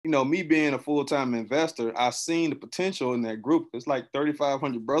me being a full-time investor, I seen the potential in that group. It's like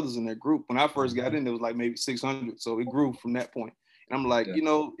 3,500 brothers in that group. When I first got in, it was like maybe 600. So it grew from that point. And I'm like,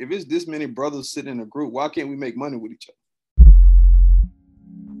 if it's this many brothers sitting in a group, why can't we make money with each other?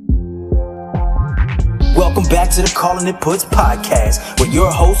 Welcome back to the Calling It Puts podcast with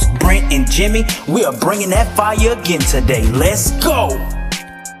your hosts, Brent and Jimmy. We are bringing that fire again today. Let's go.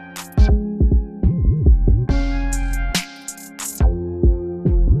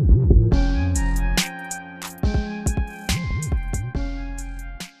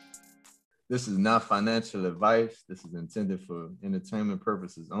 This is not financial advice. This is intended for entertainment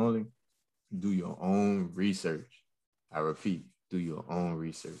purposes only. Do your own research. I repeat, do your own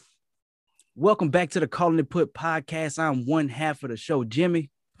research. Welcome back to the Calling It Put podcast. I'm one half of the show, Jimmy.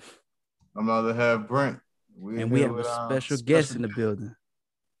 I'm the other half, Brent. And we have a special guest in the building.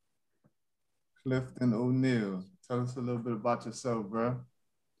 Clifton O'Neal. Tell us a little bit about yourself, bro.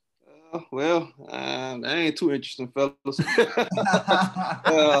 I ain't too interesting, fellas.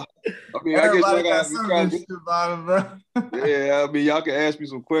 Everybody got something interesting about him, bro. Yeah, y'all can ask me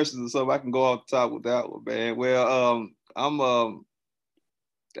some questions or something. I can go off the top with that one, man. Well, I'm the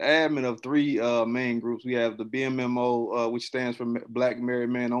admin of three main groups. We have the BMMO, which stands for Black Married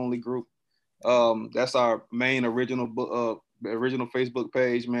Man Only Group. That's our main original Facebook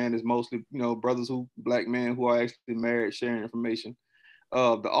page, man. Is mostly, black men who are actually married sharing information. The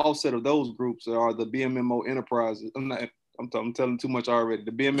offset of those groups are the BMMO Enterprises. I'm telling too much already.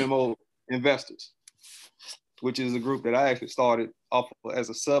 The BMMO Investors, which is a group that I actually started off as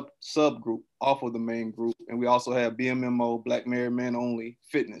a subgroup off of the main group. And we also have BMMO, Black Married Men Only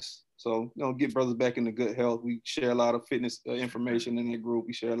Fitness. So, get brothers back into good health. We share a lot of fitness information in the group.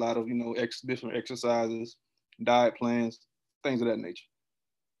 We share a lot of, different exercises, diet plans, things of that nature.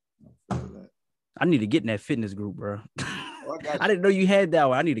 I need to get in that fitness group, bro. Oh, I didn't know you had that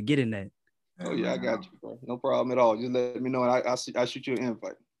one. I need to get in that. Oh, yeah, I got you, bro. No problem at all. Just let me know, and I'll shoot you an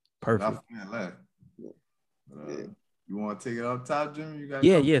invite. Perfect. You want to take it off top, Jimmy? You got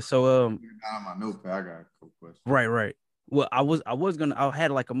yeah. So on my notepad, I got a couple questions. Right. Well, I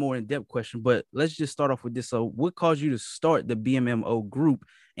had like a more in-depth question, but let's just start off with this. So what caused you to start the BMMO group,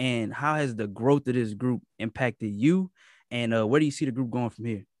 and how has the growth of this group impacted you? And where do you see the group going from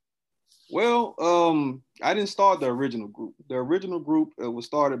here? Well, I didn't start the original group. The original group was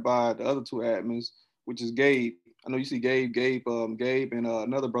started by the other two admins, which is Gabe. I know you see Gabe, and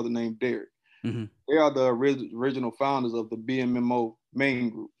another brother named Derek. Mm-hmm. They are the original founders of the BMMO main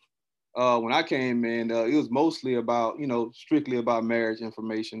group. When I came in, it was mostly about, strictly about marriage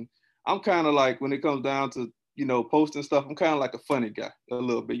information. I'm kind of like, when it comes down to, posting stuff, I'm kind of like a funny guy a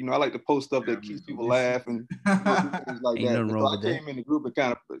little bit. I like to post stuff that keeps people laughing, things like Ain't that. nothing wrong with I came in the group and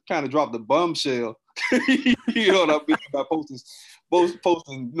kind of dropped the bombshell. You know what I mean? About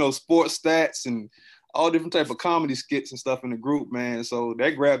posting, sports stats and all different type of comedy skits and stuff in the group, man. So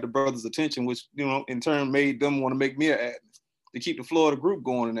that grabbed the brothers' attention, which, in turn made them want to make me an admin to keep the flow of the group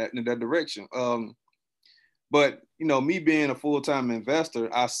going in that direction. But, me being a full-time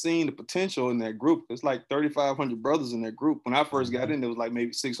investor, I seen the potential in that group. It's like 3,500 brothers in that group. When I first got in, it was like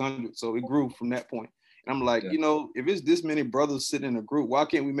maybe 600. So it grew from that point. And I'm like, if it's this many brothers sitting in a group, why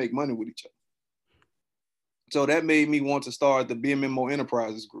can't we make money with each other? So that made me want to start the BMMO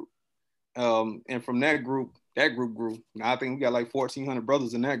Enterprises group. And from that group grew. Now I think we got like 1,400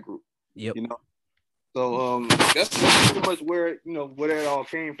 brothers in that group. Yep. So that's pretty much where that all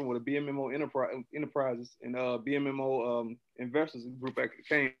came from, with the BMMO Enterprises and BMMO Investors group actually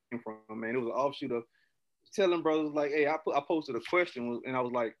came from. Man, it was an offshoot of telling brothers like, hey, I posted a question and I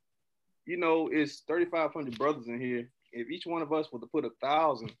was like, it's 3,500 brothers in here. If each one of us were to put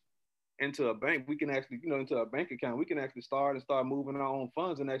 1,000 into a bank, we can actually, into a bank account, we can actually start moving our own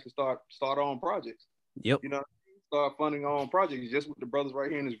funds and actually start our own projects. Yep. Start funding our own projects just with the brothers right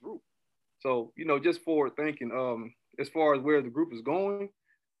here in this group. So, just forward thinking, as far as where the group is going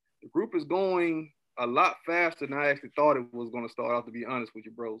a lot faster than I actually thought it was going to start off, to be honest with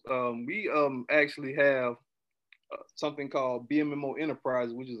you, bros. We actually have something called BMMO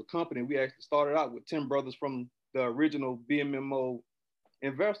Enterprise, which is a company. We actually started out with 10 brothers from the original BMMO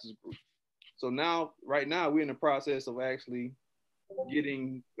Investors group. So right now, we're in the process of actually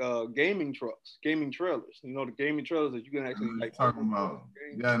getting gaming trucks, gaming trailers. The gaming trailers that you can actually talking about.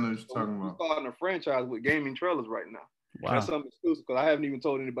 Yeah, I know what you're talking about. We're starting a franchise with gaming trailers right now. Wow. That's something exclusive because I haven't even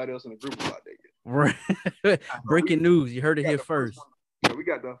told anybody else in the group about that yet. Right. Breaking news. You heard it here first. Yeah, we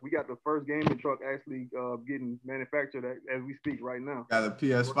got the first gaming truck actually getting manufactured as we speak right now. Got a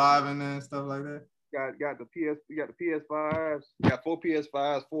PS5 in there and stuff like that. Got the PS5s. Got 4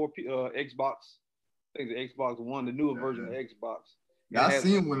 PS5s, 4 Xbox. I think the Xbox One, the newer version of Xbox. Yeah, I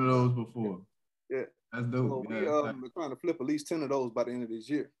seen one of those before. Yeah. That's dope. So we're trying to flip at least 10 of those by the end of this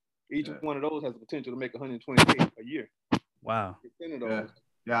year. Each one of those has the potential to make 120K a year. Wow. 10 of those.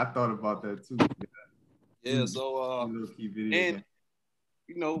 Yeah, I thought about that too. Yeah, so and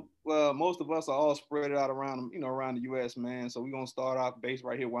most of us are all spread out around the US, man. So we're gonna start off base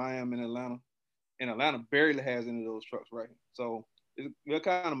right here where I am in Atlanta. And Atlanta barely has any of those trucks right here. So we'll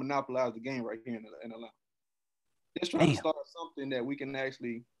kind of monopolize the game right here in Atlanta. Just trying to start something that we can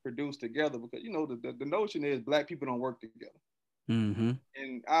actually produce together, because the notion is Black people don't work together. Mm-hmm.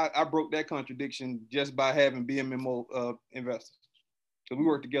 And I broke that contradiction just by having BMMO investors. So we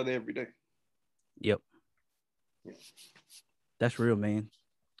work together every day. Yep. Yeah. That's real, man.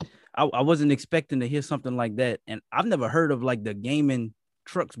 I wasn't expecting to hear something like that. And I've never heard of like the gaming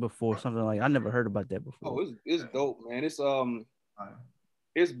trucks before, something like I never heard about that before. Oh, it's dope, man.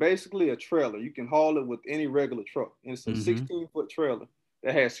 It's basically a trailer. You can haul it with any regular truck. And it's a 16-foot trailer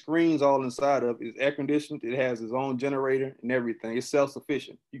that has screens all inside of it. It's air conditioned. It has its own generator and everything. It's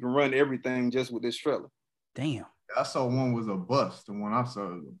self-sufficient. You can run everything just with this trailer. Damn. I saw one was a bus. The one I saw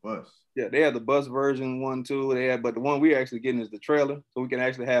was a bus. Yeah, they have the bus version 1, 2. But the one we're actually getting is the trailer. So we can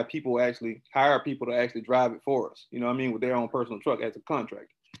actually have people hire people to actually drive it for us. You know what I mean? With their own personal truck as a contract.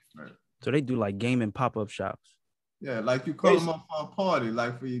 Right. So they do like gaming pop-up shops. Yeah, like you call them up for a party,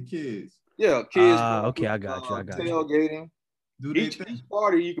 like for your kids. Yeah, kids. Okay, I got you. Tailgating. Each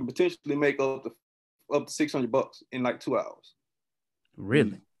party you can potentially make up to $600 in like 2 hours.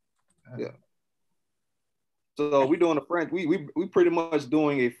 Really? Yeah. So we're doing we pretty much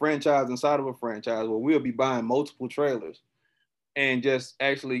doing a franchise inside of a franchise where we'll be buying multiple trailers and just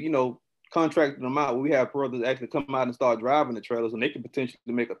actually, contracting them out. We have brothers actually come out and start driving the trailers, and they can potentially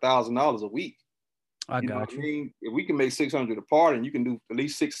make $1,000 a week. I got you. I mean, if we can make 600 a party, and you can do at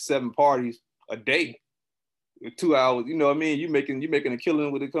least 6-7 parties a day, with 2 hours, you know what I mean? You're making a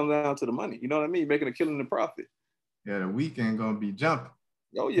killing when it comes down to the money. You know what I mean? You're making a killing in profit. Yeah, the weekend gonna be jumping.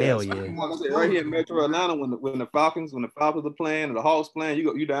 Oh yeah, hell yeah. Right here in Metro Atlanta, when the Falcons are playing, or the Hawks playing,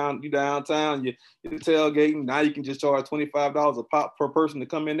 you downtown, you're tailgating. Now you can just charge $25 a pop per person to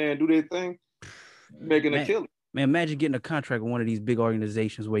come in there and do their thing, making a killing. Man, imagine getting a contract with one of these big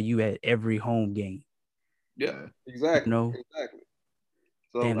organizations where you at every home game. Yeah, exactly. Exactly.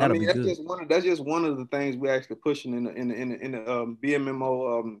 So damn, that's just one of the things we're actually pushing in the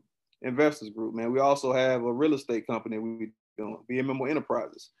BMMO investors group, man. We also have a real estate company we doing, BMMO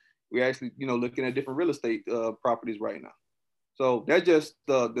Enterprises. We're actually, looking at different real estate properties right now. So that's just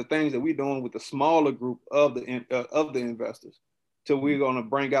the things that we're doing with the smaller group of the investors, till we're gonna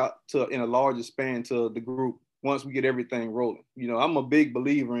bring out in a larger span to the group once we get everything rolling. I'm a big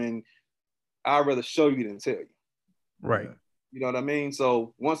believer in I'd rather show you than tell you. Right. You know what I mean?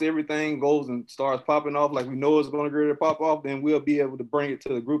 So once everything goes and starts popping off, like we know it's going to pop off, then we'll be able to bring it to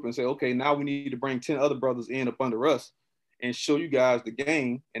the group and say, okay, now we need to bring 10 other brothers in up under us and show you guys the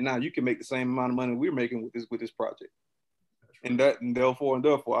game. And now you can make the same amount of money we're making with this project. And therefore,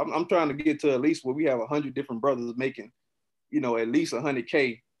 I'm trying to get to at least where we have 100 different brothers making, at least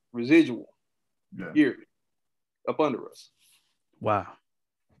 100K residual yearly up under us. Wow.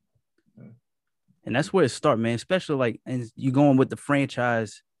 And that's where it starts, man, especially and you going with the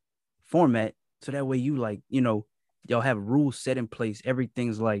franchise format. So that way y'all have rules set in place.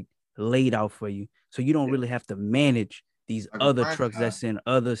 Everything's laid out for you. So you don't really have to manage these other trucks that's in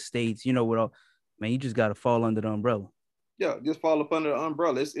other states, man, you just got to fall under the umbrella. Yeah, just fall up under the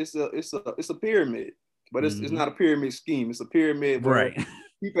umbrella. It's a pyramid, but it's not a pyramid scheme. It's a pyramid where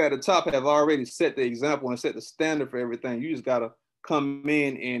people at the top have already set the example and set the standard for everything. You just got to come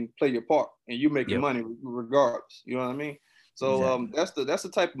in and play your part, and you're making money regardless. You know what I mean? So exactly. That's the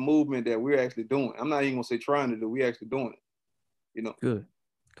type of movement that we're actually doing. I'm not even gonna say trying to do. We're actually doing it.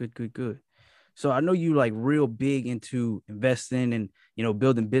 Good. So I know you real big into investing and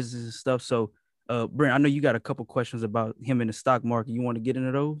building business and stuff. So Brent, I know you got a couple questions about him in the stock market. You want to get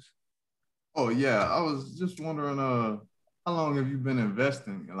into those? Oh yeah, I was just wondering how long have you been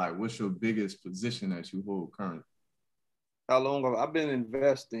investing, and what's your biggest position that you hold currently? How long have I been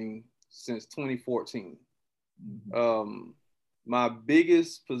investing? Since 2014. My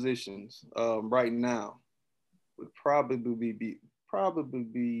biggest positions right now would probably be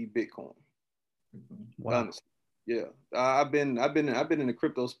Bitcoin. Wow. Honestly. Yeah, I've been in the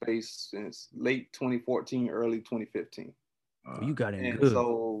crypto space since late 2014, early 2015. You got in and good.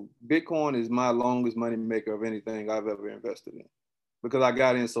 So Bitcoin is my longest money maker of anything I've ever invested in, because I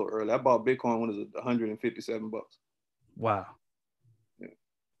got in so early. I bought Bitcoin when it was $157. Wow.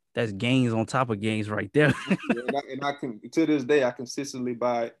 That's gains on top of gains right there. and I can, to this day, I consistently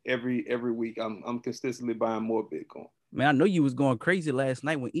buy every week. I'm consistently buying more Bitcoin. Man, I know you was going crazy last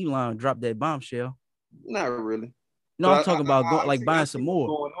night when Elon dropped that bombshell. Not really. No, I'm talking about buying see some what's more.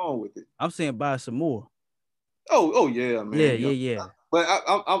 going on with it. I'm saying buy some more. Oh yeah, man. Yeah. But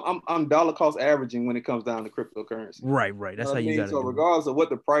I'm dollar cost averaging when it comes down to cryptocurrency. Right. That's how you got to So do regardless of what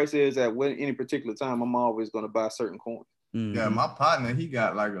the price is at any particular time, I'm always going to buy certain coins. it. Yeah, my partner, he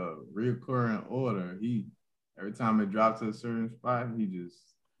got like a recurring order. He every time it drops to a certain spot, he just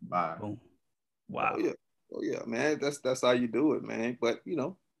buy. Boom. Wow. Oh yeah, man. That's how you do it, man. But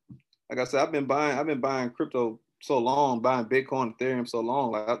like I said, I've been buying crypto so long, buying Bitcoin, Ethereum so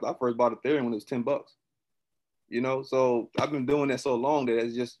long. Like I first bought Ethereum when it was $10. So I've been doing that so long that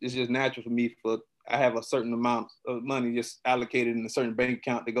it's just natural for me. I have a certain amount of money just allocated in a certain bank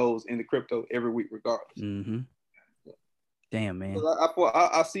account that goes into crypto every week, regardless. Mm-hmm. Damn, man.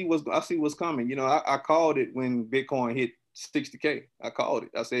 I see what's coming. I called it when Bitcoin hit 60K. I called it.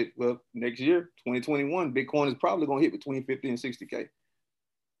 I said, well, next year, 2021, Bitcoin is probably going to hit between 50 and 60K.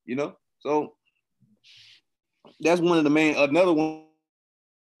 So that's another one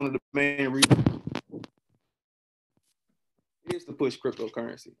of the main reasons is to push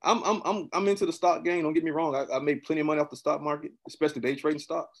cryptocurrency. I'm into the stock game. Don't get me wrong. I made plenty of money off the stock market, especially day trading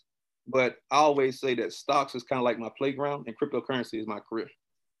stocks. But I always say that stocks is kind of like my playground and cryptocurrency is my career.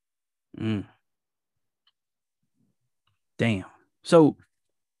 Damn. So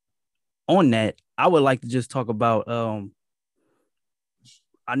on that, I would like to just talk about, I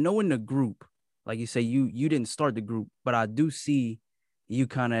know in the group, like you say, you didn't start the group, but I do see you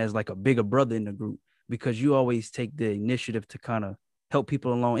kind of as like a bigger brother in the group because you always take the initiative to kind of help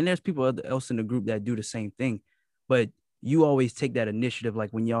people along. And there's people else in the group that do the same thing, but you always take that initiative. Like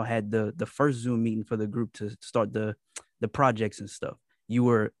when y'all had the first Zoom meeting for the group to start the projects and stuff, you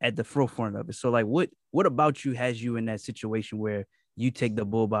were at the forefront of it. So like, what about you has you in that situation where you take the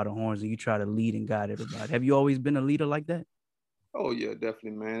bull by the horns and you try to lead and guide everybody? Have you always been a leader like that? Oh yeah,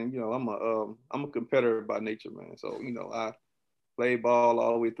 definitely, man. I'm a competitor by nature, man. So I played ball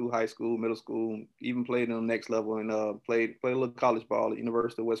all the way through high school, middle school, even played on the next level, and played a little college ball at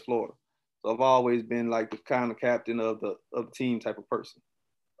University of West Florida. So I've always been like the kind of captain of the team type of person.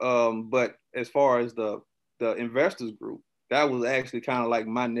 But as far as the investors group, that was actually kind of like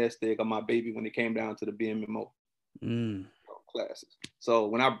my nest egg or my baby when it came down to the BMMO classes. So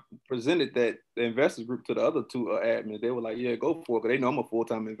when I presented the investors group to the other two admins, they were like, yeah, go for it, because they know I'm a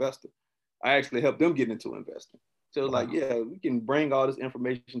full-time investor. I actually helped them get into investing. So it was like, yeah, we can bring all this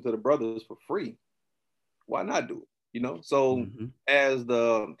information to the brothers for free. Why not do it? So as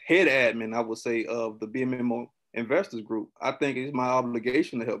the head admin, I would say, of the BMMO investors group, I think it's my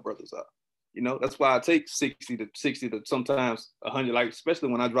obligation to help brothers out. That's why I take 60 to sometimes 100, like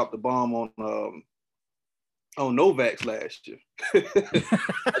especially when I dropped the bomb on Novax last year. I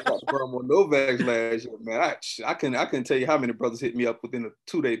dropped the bomb on Novax last year, man. I can tell you how many brothers hit me up within a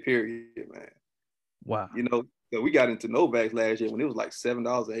 2-day period, man. Wow. So we got into Novax last year when it was like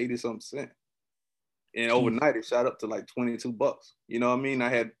 $7.80 something. And overnight it shot up to like $22. You know what I mean? I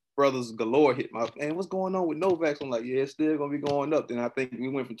had brothers galore hit my, man, what's going on with Novax? I'm like, yeah, it's still gonna be going up. Then I think we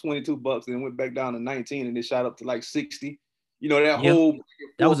went from $22 and went back down to 19 and it shot up to like 60. That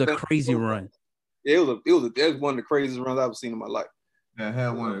was a crazy run. Yeah, it was one of the craziest runs I've ever seen in my life. That had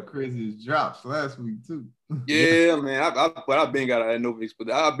one of the craziest drops last week too. Yeah, man. I've been got out of Novax, but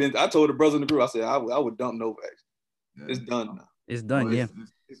I told the brothers in the group, I said I would dump Novax. Yeah. It's done now. It's done, yeah.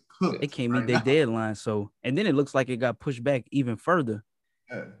 It's cooked. It can't meet their deadline. So, and then it looks like it got pushed back even further.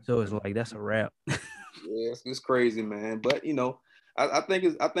 Yeah. So it's like that's a wrap. Yeah, it's crazy, man. But I think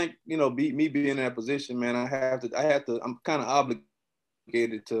me being in that position, man, I have to. I'm kind of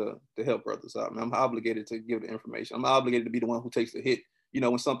obligated to help brothers out. Man. I'm obligated to give the information. I'm obligated to be the one who takes the hit.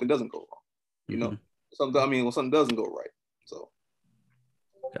 When something doesn't go wrong. When something doesn't go right. So.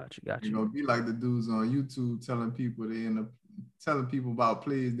 Gotcha. Be like the dudes on YouTube telling people telling people about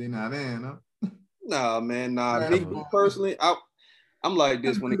plays they not in, huh? Nah, man, nah. Me personally, I'm like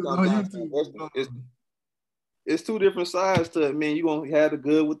this when it comes down to investing. It's two different sides to it. Man, you're going to have the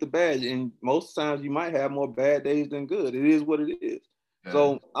good with the bad. And most times you might have more bad days than good. It is what it is. Yeah.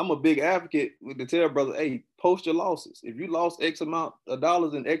 So I'm a big advocate to tell brothers, hey, post your losses. If you lost X amount of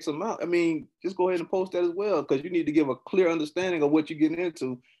dollars in X amount, just go ahead and post that as well, because you need to give a clear understanding of what you're getting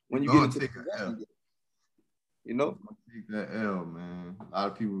into when you get into take the L. Take that L, man. A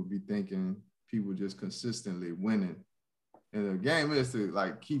lot of people be thinking people just consistently winning. And the game is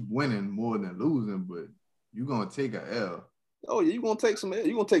to keep winning more than losing, but you're gonna take an L. Oh yeah, you're gonna take some L's.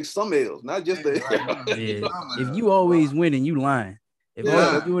 You're gonna take some L's, not just the L. Yeah. If you always winning, you lying. If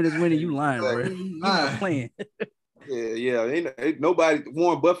all you're doing is winning, you lying, bro. You're not playing. Yeah. Ain't nobody.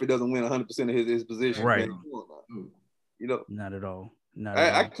 Warren Buffett doesn't win 100% of his position. Right. You know, Not at all. Not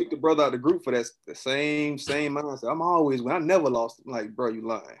at I all. kicked the brother out of the group for that the same mindset. I'm always when I never lost. I'm like, bro, you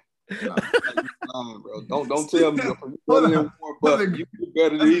lying. Nah. Like, you lying, bro. Don't tell me you're Hold better than on. Warren Buffett. You do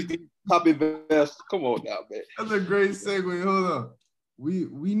better than these top investors. Come on now, man. That's a great segue. Hold on.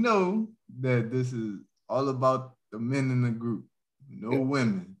 We know that this is all about the men in the group, no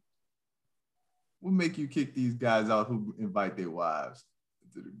women. What make you kick these guys out who invite their wives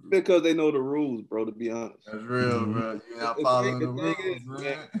into the group? Because they know the rules, bro, to be honest. That's real, bro. You're not following the rules,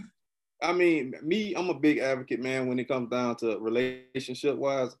 man. I mean, I'm a big advocate, man, when it comes down to relationship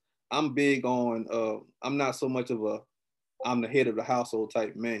wise. I'm big on I'm not so much of I'm the head of the household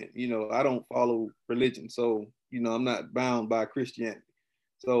type man. You know, I don't follow religion. So, you know, I'm not bound by Christianity.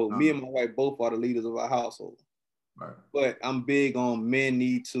 So me and my wife both are the leaders of our household. Right. But I'm big on men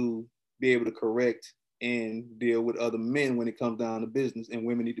need to be able to correct and deal with other men when it comes down to business, and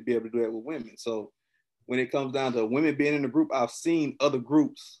women need to be able to do that with women. So when it comes down to women being in the group, I've seen other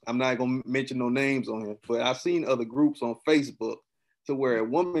groups. I'm not going to mention no names on here, but I've seen other groups on Facebook to where a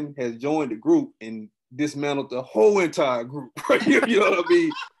woman has joined the group and dismantled the whole entire group. You know what I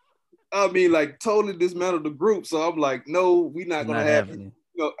mean? I mean, like totally dismantled the group. So I'm like, no, we're not going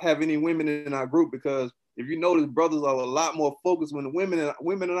to have any women in our group, because if you notice, brothers are a lot more focused when the women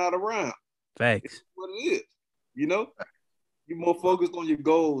are not around. Facts. It's what it is, you know. You're more focused on your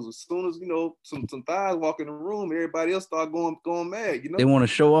goals. As soon as you know some thighs walk in the room, everybody else start going mad. You know, they want to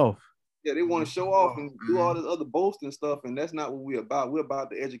show off. Yeah, they want to show off and do all this other boasting stuff, and that's not what we're about. We're about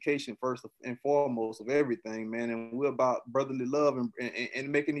the education first and foremost of everything, man. And we're about brotherly love and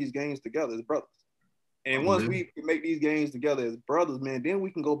making these games together as brothers. And once we can make these games together as brothers, man, then we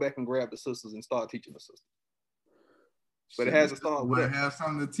can go back and grab the sisters and start teaching the sisters. But it has to start with that. Have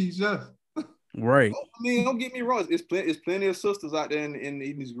something to teach us. Right. I mean, don't get me wrong. It's plenty of sisters out there in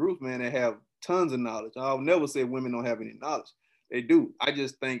these groups, man, that have tons of knowledge. I'll never say women don't have any knowledge. They do. I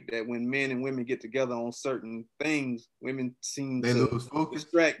just think that when men and women get together on certain things, women seem to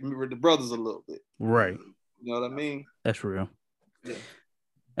distract the brothers a little bit. Right. You know what I mean? That's real. Yeah.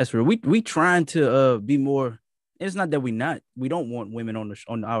 That's real. We trying to be more. It's not that we don't want women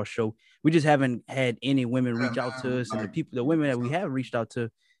on our show. We just haven't had any women reach out to us, and the women that we have reached out to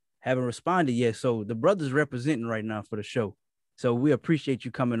haven't responded yet. So the brothers representing right now for the show. So we appreciate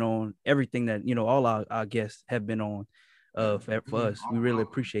you coming on. Everything that all our guests have been on for us. We really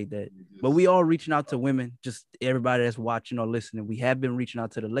appreciate that. But we are reaching out to women, just everybody that's watching or listening. We have been reaching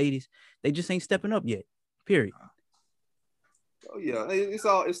out to the ladies. They just ain't stepping up yet. Period. Oh yeah, it's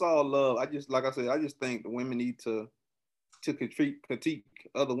all love. I just think the women need to critique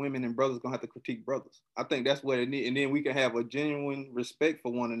other women, and brothers gonna have to critique brothers. I think that's what it needs, and then we can have a genuine respect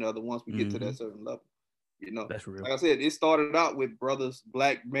for one another once we get to that certain level. You know, that's real. Like I said, it started out with brothers,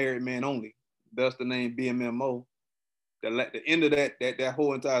 black married men only. That's the name BMMO. The end of that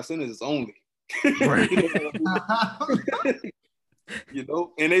whole entire sentence is only. Right. You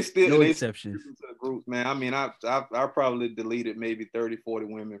know, and they still no exceptions to the groups, man. I mean, I probably deleted maybe 30, 40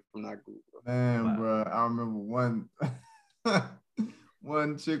 women from that group. Bro. Man, bro, I remember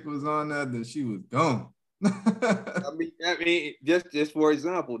one chick was on there, then she was gone. I mean, just for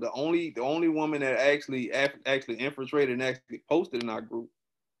example, the only woman that actually infiltrated and actually posted in our group,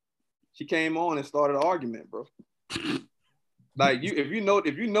 she came on and started an argument, bro. Like if you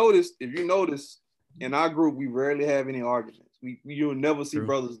notice in our group, we rarely have any arguments. You'll never see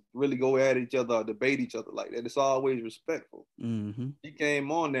brothers really go at each other or debate each other like that. It's always respectful. Mm-hmm. She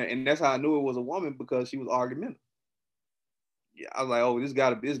came on there, and that's how I knew it was a woman, because she was argumentative. Yeah, I was like, oh, this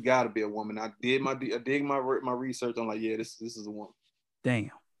gotta be a woman. I did my research. I'm like, yeah, this is a woman. Damn.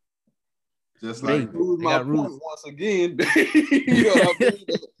 Just like my point once again. You know what I mean?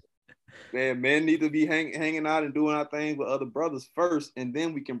 Man, men need to be hanging out and doing our things with other brothers first, and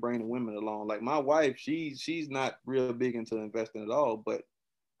then we can bring the women along. Like my wife, she's not real big into investing at all, but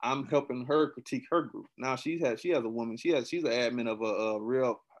I'm helping her critique her group. Now she has a woman. She's an admin of a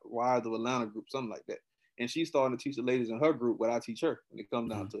Real Wives of Atlanta group, something like that, and she's starting to teach the ladies in her group what I teach her when it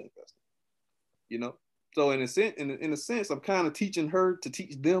comes down to investing. You know, so in a sense, I'm kind of teaching her to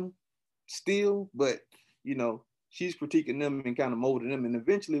teach them still, but you know, she's critiquing them and kind of molding them. And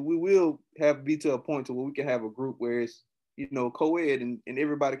eventually we will be to a point to where we can have a group where it's, you know, co-ed and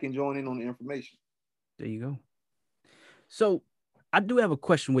everybody can join in on the information. There you go. So I do have a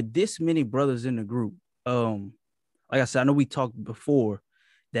question. With this many brothers in the group, like I said, I know we talked before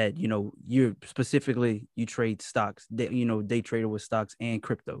that, you know, you trade stocks, day trader with stocks and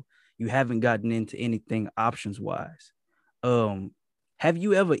crypto. You haven't gotten into anything options wise. Have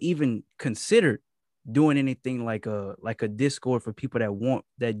you ever even considered doing anything like a Discord for people that want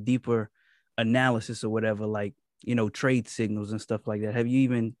that deeper analysis or whatever, like trade signals and stuff like that. Have you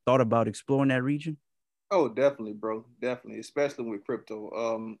even thought about exploring that region? Oh, definitely, bro. Definitely, especially with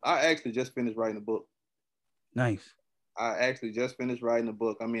crypto. I actually just finished writing a book. Nice. I actually just finished writing a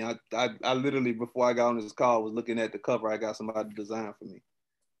book. I mean, I literally, before I got on this call, was looking at the cover. I got somebody to design for me,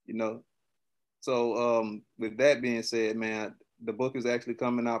 you know. So with that being said, man, the book is actually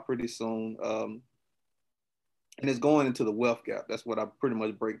coming out pretty soon. And it's going into the wealth gap. That's what I pretty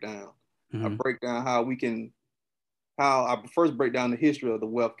much break down. I Mm-hmm. break down how I first break down the history of the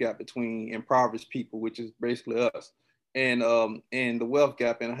wealth gap between impoverished people, which is basically us, and the wealth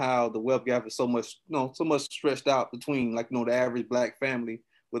gap, and how the wealth gap is so much, so much stretched out between, like, the average black family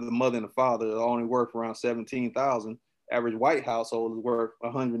with a mother and a father are only worth around 17,000. Average white household is worth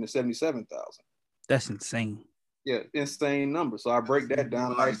 177,000. That's insane. Yeah, insane number. So I break that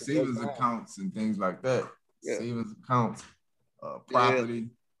down. Like savings accounts and things like that. Yeah. Savings accounts, property,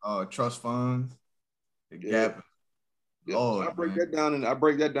 trust funds, the gap. Yeah. So I break that down, and I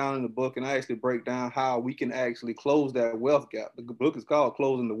break that down in the book, and I actually break down how we can actually close that wealth gap. The book is called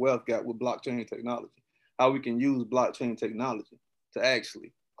Closing the Wealth Gap with Blockchain Technology. How we can use blockchain technology to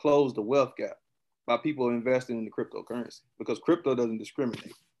actually close the wealth gap by people investing in the cryptocurrency, because crypto doesn't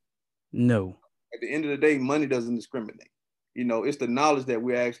discriminate. No. At the end of the day, money doesn't discriminate. It's the knowledge that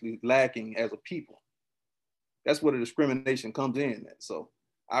we're actually lacking as a people. That's where the discrimination comes in. So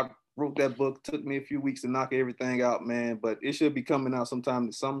I wrote that book. Took me a few weeks to knock everything out, man, but it should be coming out sometime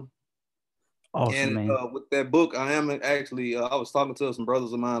this summer. Awesome, and man. With that book, I am actually, I was talking to some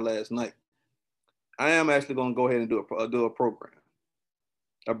brothers of mine last night. I am actually going to go ahead and do a program,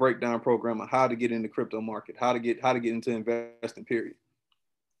 a breakdown program on how to get in the crypto market, how to get into investing, period.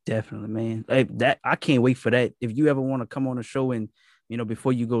 Definitely, man. Hey, that I can't wait for that. If you ever want to come on the show and,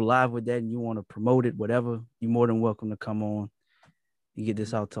 before you go live with that and you want to promote it, whatever, you're more than welcome to come on and get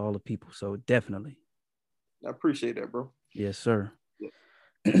this out to all the people. So definitely. I appreciate that, bro. Yes, sir.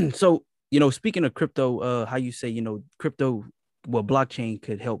 Yeah. So, speaking of crypto, how you say, crypto, blockchain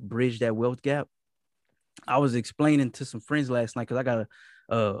could help bridge that wealth gap. I was explaining to some friends last night, because I got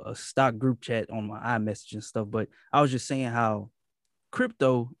a stock group chat on my iMessage and stuff, but I was just saying how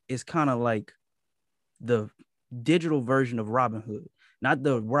crypto is kind of like the digital version of Robinhood, not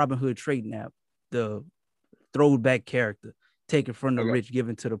the Robinhood trading app, the throwback character, taken from the rich,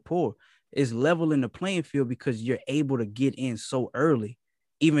 given to the poor. Is leveling the playing field because you're able to get in so early,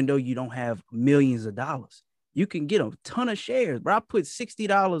 even though you don't have millions of dollars. You can get a ton of shares, bro. I put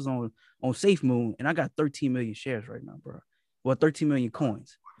 $60 on SafeMoon, and I got 13 million shares right now, bro. Well, 13 million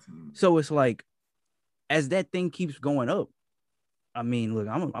coins. So it's like, as that thing keeps going up, I mean, look,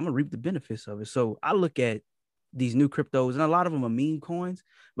 I'm gonna reap the benefits of it. So I look at these new cryptos, and a lot of them are meme coins.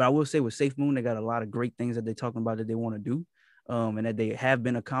 But I will say with SafeMoon, they got a lot of great things that they're talking about that they want to do, and that they have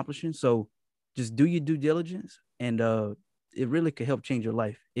been accomplishing. So just do your due diligence, and it really could help change your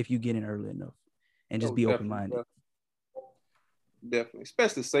life if you get in early enough, and just be open-minded. Definitely,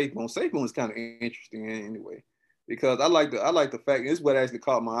 especially SafeMoon. SafeMoon is kind of interesting anyway, because I like the fact, this is what actually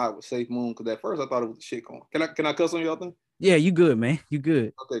caught my eye with SafeMoon, because at first I thought it was a shit coin. Can I cuss on y'all thing? Yeah, you good, man. You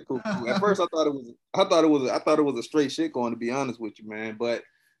good. Okay, cool. At first I thought it was a straight shit coin, to be honest with you, man. But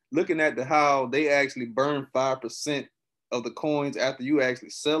looking at how they actually burn 5% of the coins after you actually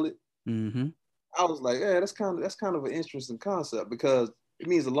sell it, I was like, yeah, that's kind of an interesting concept, because it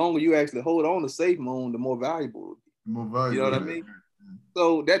means the longer you actually hold on to SafeMoon, the more valuable it will be. More valuable. You know what I mean?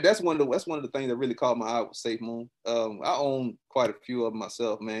 So that's one of the things that really caught my eye with SafeMoon. I own quite a few of them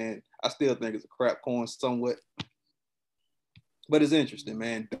myself, man. I still think it's a crap coin somewhat, but it's interesting,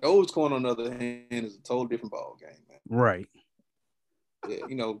 man. Dogecoin, on the other hand, is a totally different ball game, man. Right.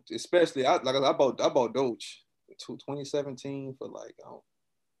 Yeah, especially I bought Doge in 2017 for like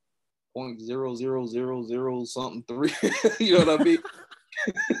 0.0000 something 3. You know what I mean?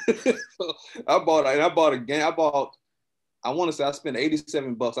 So I bought a game. I want to say I spent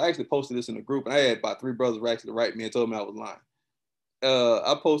 $87. I actually posted this in the group, and I had about 3 brothers who actually write me and told me I was lying.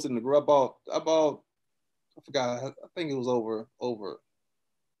 I posted in the group. I bought. I forgot. I think it was over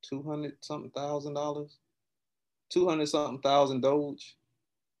 $200 something thousand dollars, 200 something thousand Doge,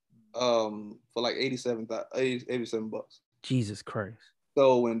 for like $87. Jesus Christ.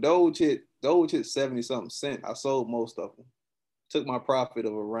 So when Doge hit 70 something cent, I sold most of them. Took my profit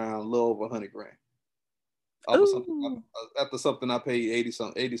of around a little over $100 grand. After something I paid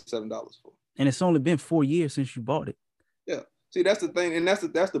 $87 for. And it's only been 4 years since you bought it. Yeah. See, that's the thing, and that's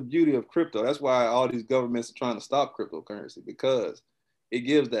the beauty of crypto. That's why all these governments are trying to stop cryptocurrency, because it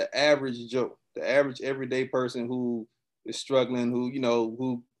gives the average Joe, the average everyday person who is struggling, who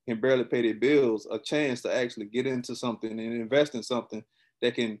can barely pay their bills, a chance to actually get into something and invest in something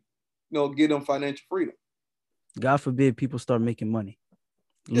that can, give them financial freedom. God forbid people start making money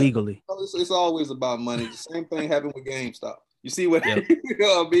legally. It's always about money. The same thing happened with GameStop. You see what Yep. you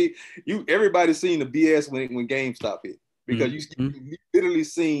know what I mean? Everybody's seen the BS when GameStop hit because you literally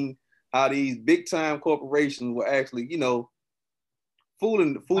seen how these big time corporations were actually,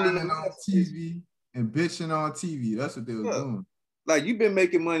 fooling on TV and bitching on TV. That's what they were doing. Like you've been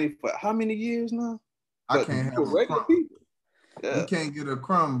making money for how many years now? I can't have a crumb. We can't get a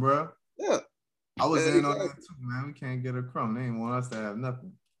crumb, bro. Yeah. I was in on that too, man. We can't get a crumb. They ain't want us to have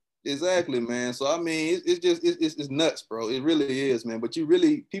nothing. Exactly, man. So I mean, it's nuts, bro. It really is, man. But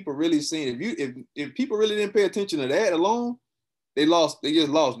people really seen if people really didn't pay attention to that alone, they just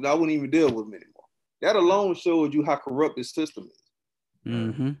lost. I wouldn't even deal with them anymore. That alone showed you how corrupt this system is.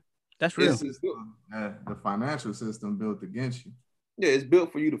 Mm-hmm. That's real. The financial system built against you. Yeah, it's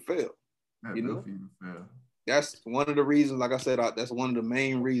built for you to fail. Built for you to fail. That's one of the reasons, like I said, that's one of the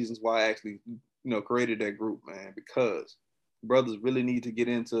main reasons why I actually, created that group, man, because brothers really need to get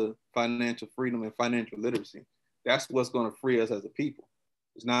into financial freedom and financial literacy. That's what's going to free us as a people.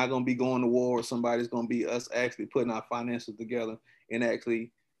 It's not going to be going to war with somebody. It's going to be us actually putting our finances together and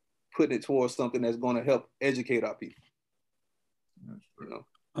actually putting it towards something that's going to help educate our people.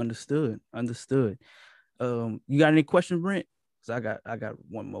 Understood. You got any questions, Brent? Because I got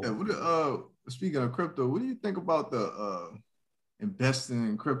one more. Yeah, speaking of crypto, what do you think about the investing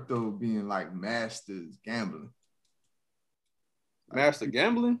in crypto being like masters gambling? Master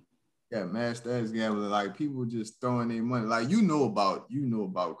gambling? Yeah, masters gambling. Like people just throwing their money. Like you know about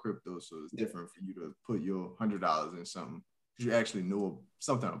crypto, so it's different for you to put your $100 in something because you actually know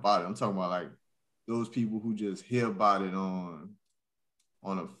something about it. I'm talking about like those people who just hear about it on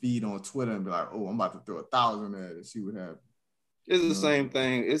a feed on Twitter and be like, "Oh, I'm about to throw 1,000 at it and see what happens." It's the same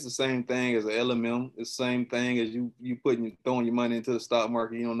thing. It's the same thing as an LMM. It's the same thing as you throwing your money into the stock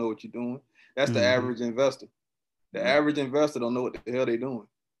market. You don't know what you're doing. That's the average investor. The average investor don't know what the hell they're doing.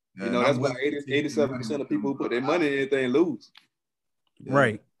 Yeah, that's why 87% of people who put their money in anything lose. Yeah.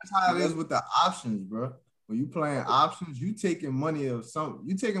 Right. That's how it is with the options, bro. When you playing options, you taking money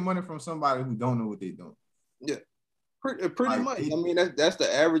from somebody who don't know what they're doing. Yeah. Pretty much. I mean, that's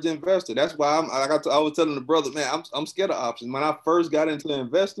the average investor. That's why I was telling the brother, man, I'm scared of options. When I first got into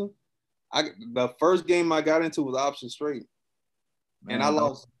investing, the first game I got into was options trading, and I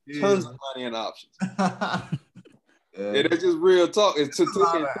lost tons of money in options. Yeah, that's just real talk. It's a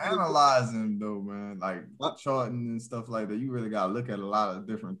lot of analyzing though, man. Like charting and stuff like that. You really gotta look at a lot of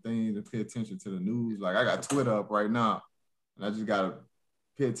different things and pay attention to the news. Like I got Twitter up right now, and I just gotta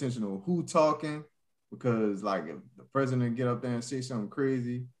pay attention to who talking. Because like if the president get up there and say something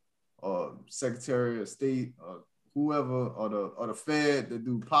crazy, or Secretary of State, or whoever, or the Fed that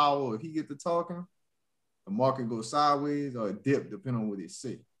do power, if he get to talking, the market goes sideways or dip depending on what they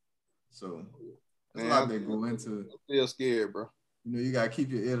say. So there's a lot they go into. I'm still scared, bro. You gotta keep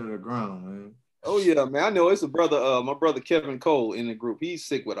your ear to the ground, man. Oh yeah, man. I know it's a brother, my brother Kevin Cole in the group. He's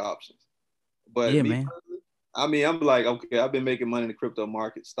sick with options. But yeah, man. I mean, I'm like, okay, I've been making money in the crypto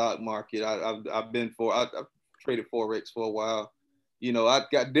market, stock market. I've traded Forex for a while. I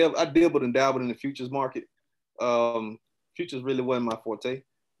dabbled and dabbled in the futures market. Futures really wasn't my forte,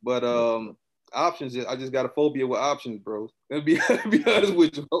 but options, I just got a phobia with options, bro. Let me be honest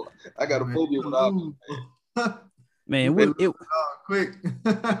with you, bro. I got a phobia with options. Man, quick.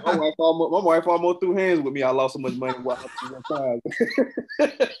 my wife almost threw hands with me. I lost so much money with options one time.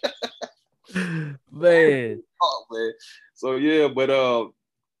 Man. Oh, man. So yeah, but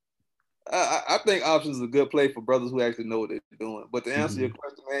I think options is a good play for brothers who actually know what they're doing. But to answer your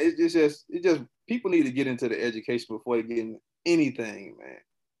question, man, it's just people need to get into the education before they get into anything, man.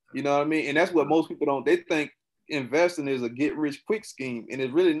 You know what I mean? And that's what most people don't. They think investing is a get rich quick scheme, and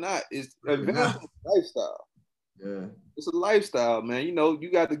it's really not. It's investing lifestyle. Yeah, it's a lifestyle, man.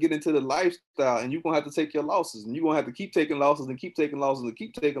 You got to get into the lifestyle, and you're gonna have to take your losses, and you're gonna have to keep taking losses and keep taking losses and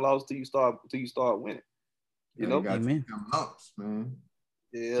keep taking losses till you start winning. You know, Amen. Lumps, man.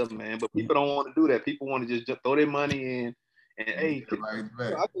 Yeah, man. But people don't want to do that. People want to just throw their money in, and hey,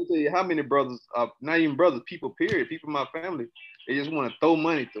 I can tell you how many brothers, not even brothers, people, period, people in my family, they just want to throw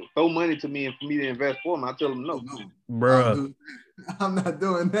money to me and for me to invest for them. I tell them no, bro. I'm not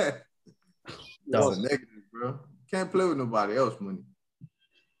doing that. That's a negative, bro. Can't play with nobody else money.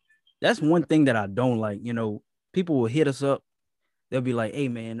 That's one thing that I don't like. People will hit us up. They'll be like, "Hey,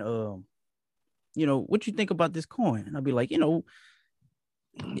 man, what you think about this coin?" And I'll be like, it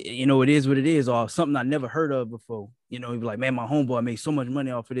is what it is, or something I never heard of before. He'd be like, "Man, my homeboy made so much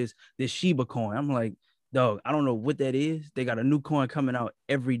money off of this Shiba coin." I'm like, "Dog, I don't know what that is. They got a new coin coming out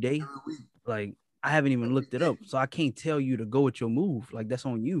every day. Like, I haven't even looked it up, so I can't tell you to go with your move. Like, that's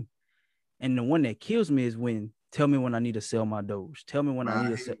on you." And the one that kills me is when Tell me when I need to sell my Doge. Tell me when I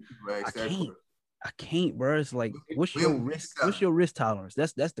need to sell. I can't, bro. It's like, what's your risk? What's your risk tolerance?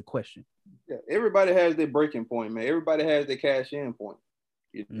 That's the question. Yeah, everybody has their breaking point, man. Everybody has their cash in point.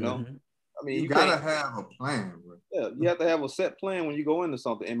 You know, I mean, you gotta have a plan, bro. Yeah, you have to have a set plan when you go into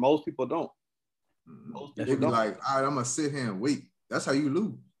something, and most people don't. They be like, all right, I'm gonna sit here and wait. That's how you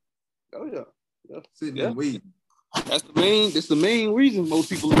lose. Oh yeah. Sitting and waiting. That's the main reason most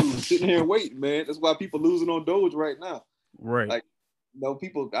people lose. Sitting here and waiting, man. That's why people losing on Doge right now. Right. Like, I know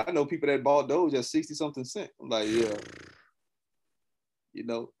people that bought Doge at 60-something cents. I'm like, yeah. You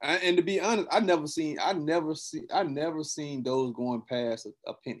know, and to be honest, I never seen Doge going past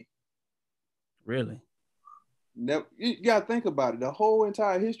a penny. Really? Never. You gotta think about it. The whole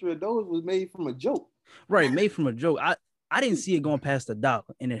entire history of Doge was made from a joke. Right, made from a joke. I didn't see it going past $1,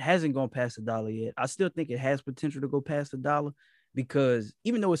 and it hasn't gone past $1 yet. I still think it has potential to go past $1 because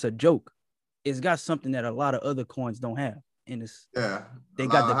even though it's a joke, it's got something that a lot of other coins don't have. And they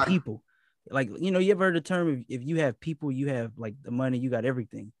got the people. Like, you know, you ever heard the term, if you have people, you have like the money, you got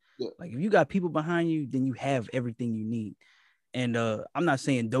everything. Yeah. Like if you got people behind you, then you have everything you need. And I'm not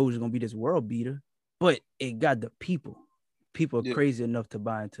saying Doge is gonna be this world beater, but it got the people. People are crazy enough to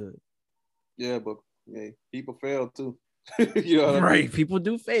buy into it. Yeah, but people fail too. You know what right. I mean? People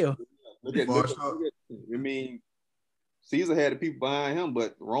do fail. Look at, I mean, Caesar had the people behind him,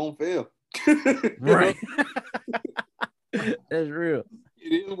 but Rome fell. Right. That's real.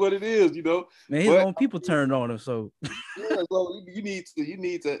 It is what it is, you know. Man, his own people turned on him, so yeah. So you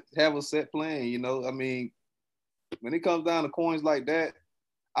need to have a set plan, you know. I mean, when it comes down to coins like that,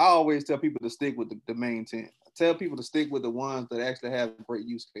 I always tell people to stick with the main 10. I tell people to stick with the ones that actually have great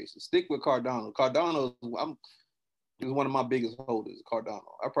use cases. Stick with Cardano. Cardano is one of my biggest holders. Cardano.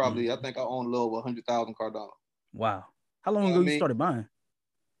 I think I own a little over 100,000 Cardano. Wow. How long ago you started buying?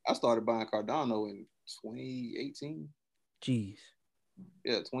 I started buying Cardano in 2018. Jeez.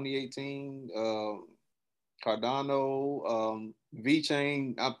 Yeah, 2018. Cardano,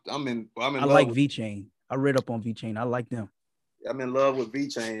 VeChain. I like VeChain. I read up on VeChain. I like them. I'm in love with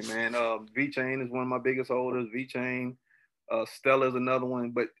VeChain, man. VeChain is one of my biggest holders. VeChain, Stellar is another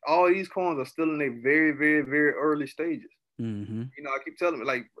one. But all these coins are still in their very, very, very early stages. Mm-hmm. You know, I keep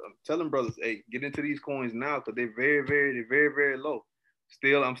telling brothers, hey, get into these coins now because they're very, very, very, very low.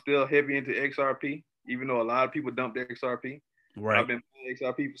 I'm still heavy into XRP, even though a lot of people dumped XRP. Right. I've been playing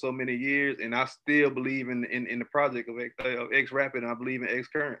XRP for so many years, and I still believe in the project of XRapid, and I believe in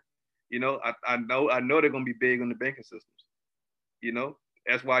XCurrent. You know, I know they're gonna be big on the banking systems. You know,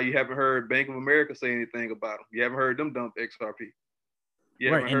 that's why you haven't heard Bank of America say anything about them. You haven't heard them dump XRP.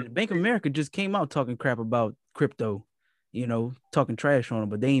 Right, and Bank of America just came out talking crap about crypto. You know, talking trash on them,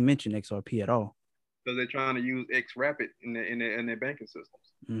 but they ain't mentioned XRP at all. Because they're trying to use XRapid in their banking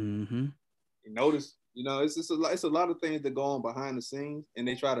systems. Mm-hmm. You notice, you know, it's a lot of things that go on behind the scenes, and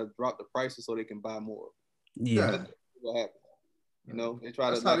they try to drop the prices so they can buy more. Yeah. That's what happens. You know, they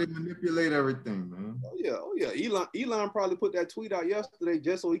try That's how they manipulate everything, man. Oh yeah. Elon probably put that tweet out yesterday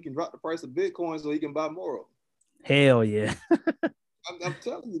just so he can drop the price of Bitcoin so he can buy more of them. Hell yeah. I'm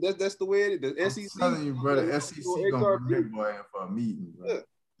telling you, that's the way it is. The SEC. I'm telling you, brother, the SEC gonna bring that boy in for a meeting, bro.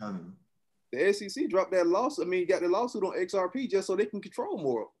 Yeah. The SEC dropped that lawsuit. I mean, got the lawsuit on XRP just so they can control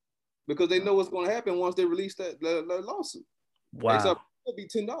more of them. Because they know what's going to happen once they release that lawsuit. Wow. XRP will be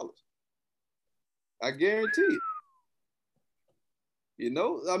 $10. I guarantee it. You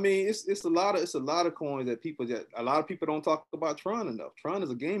know, I mean, it's a lot of coins that a lot of people don't talk about Tron enough. Tron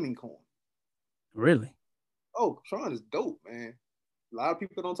is a gaming coin. Really? Oh, Tron is dope, man. A lot of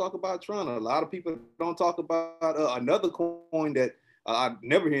people don't talk about Tron. A lot of people don't talk about another coin that I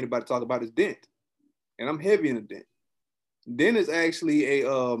never hear anybody talk about is Dent, and I'm heavy in the Dent. Dent is actually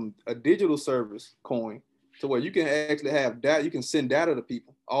a digital service coin to where you can actually have data. You can send data to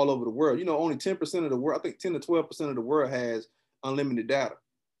people all over the world. You know, only 10% of the world, I think 10 to 12% of the world has unlimited data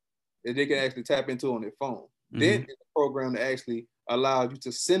that they can actually tap into on their phone. Mm-hmm. Dent is a program that actually allows you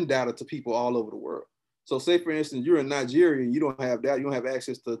to send data to people all over the world. So say, for instance, you're in Nigeria and you don't have data, you don't have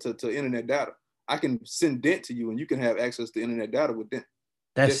access to internet data. I can send Dent to you and you can have access to internet data with Dent.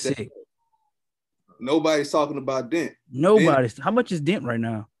 That's sick. Nobody's talking about Dent. Nobody's. How much is Dent right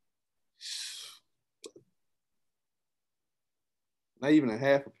now? Not even a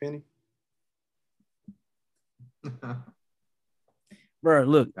half a penny. Bro,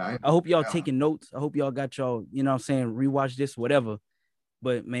 look, I hope y'all taking notes. I hope y'all got y'all, you know what I'm saying, rewatch this, whatever.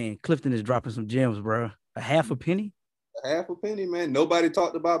 But, man, Clifton is dropping some gems, bro. A half a penny? A half a penny, man. Nobody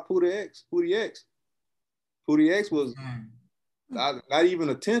talked about Pooty X. Pooty X was not even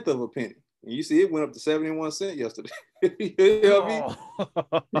a tenth of a penny. And you see it went up to 71 cents yesterday. You know what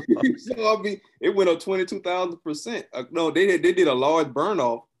I mean? So I mean, it went up 22,000%. No, they did a large burn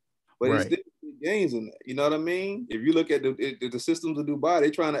off, but it's still gains in that. You know what I mean? If you look at the systems of Dubai,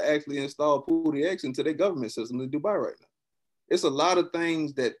 they're trying to actually install Pool X into their government system in Dubai right now. It's a lot of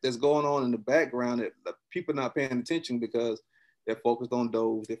things that's going on in the background that people are not paying attention because they're focused on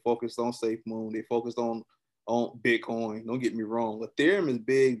Doge, they're focused on SafeMoon, they're focused on Bitcoin. Don't get me wrong. Ethereum is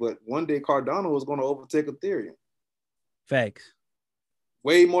big, but one day Cardano is going to overtake Ethereum. Facts.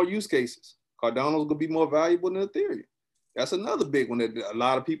 Way more use cases. Cardano is going to be more valuable than Ethereum. That's another big one that a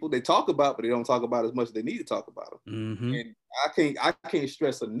lot of people they talk about, but they don't talk about as much as they need to talk about them. Mm-hmm. And I can't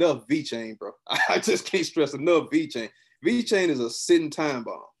stress enough VeChain, bro. I just can't stress enough VeChain. VeChain is a sitting time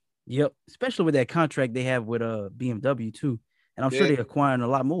bomb. Yep, especially with that contract they have with BMW too, and I'm sure they're acquiring a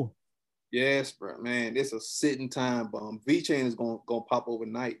lot more. Yes, bro, man, it's a sitting time bomb. VeChain is gonna pop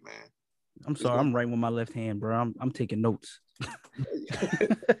overnight, man. I'm sorry, I'm writing with my left hand, bro. I'm taking notes.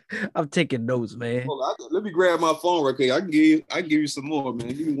 I'm taking notes, man. Hold on, let me grab my phone right quick. I can give you some more, man.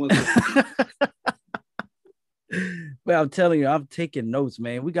 Give me 1 second. Well, I'm telling you, I'm taking notes,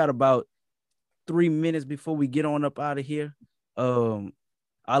 man. We got about 3 minutes before we get on up out of here.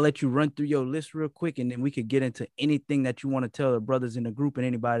 I'll let you run through your list real quick, and then we could get into anything that you want to tell the brothers in the group and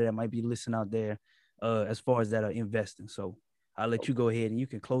anybody that might be listening out there as far as that are investing. So I'll let you go ahead and you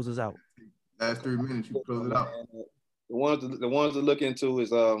can close us out. Last 3 minutes, you close it out. The ones to look into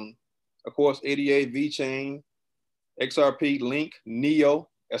is of course 88 VeChain, XRP, Link, Neo.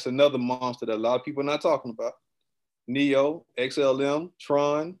 That's another monster that a lot of people are not talking about. Neo, XLM,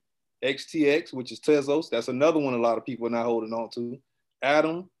 Tron, XTX, which is Tezos. That's another one a lot of people are not holding on to.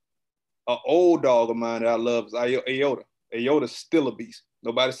 Atom, an old dog of mine that I love is IOTA. IOTA's still a beast.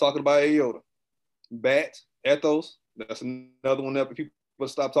 Nobody's talking about IOTA. BAT, Ethos, that's another one that people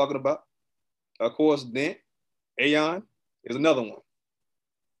stop talking about. Of course, Dent, Aeon is another one.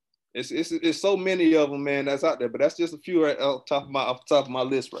 It's so many of them, man, that's out there, but that's just a few right off the top of my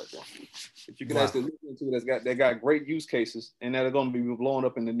list right there. That you can actually look into that got great use cases and that are going to be blowing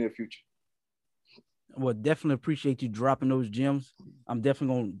up in the near future. Well, definitely appreciate you dropping those gems. I'm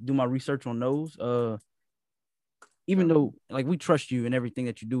definitely going to do my research on those. Even though, like, we trust you and everything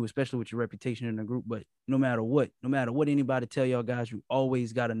that you do, especially with your reputation in the group, but no matter what anybody tell y'all guys, you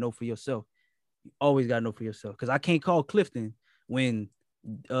always got to know for yourself. You always got to know for yourself. Because I can't call Clifton when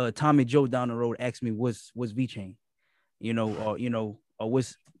Tommy Joe down the road asked me what's VeChain, or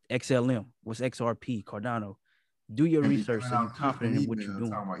what's XLM, what's XRP, Cardano. Do your research so you're confident in what you're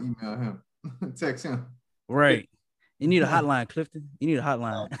doing. Email him. Text him. Right. You need a hotline, Clifton. You need a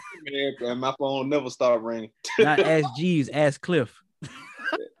hotline. Man, my phone never stop ringing. Not ask Jeeves, ask Cliff.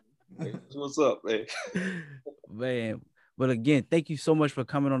 What's up, man? Man. But again, thank you so much for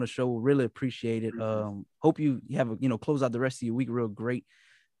coming on the show. Really appreciate it. Hope you have close out the rest of your week real great.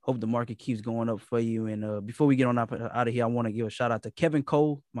 Hope the market keeps going up for you. And before we get on out of here, I want to give a shout out to Kevin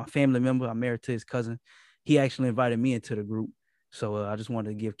Cole, my family member. I'm married to his cousin. He actually invited me into the group. So I just wanted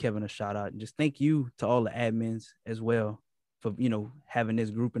to give Kevin a shout out and just thank you to all the admins as well for, having this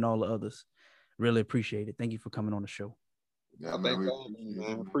group and all the others. Really appreciate it. Thank you for coming on the show. Yeah, thank you,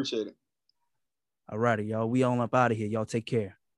 man. Appreciate it. All righty, y'all. We all up out of here. Y'all take care.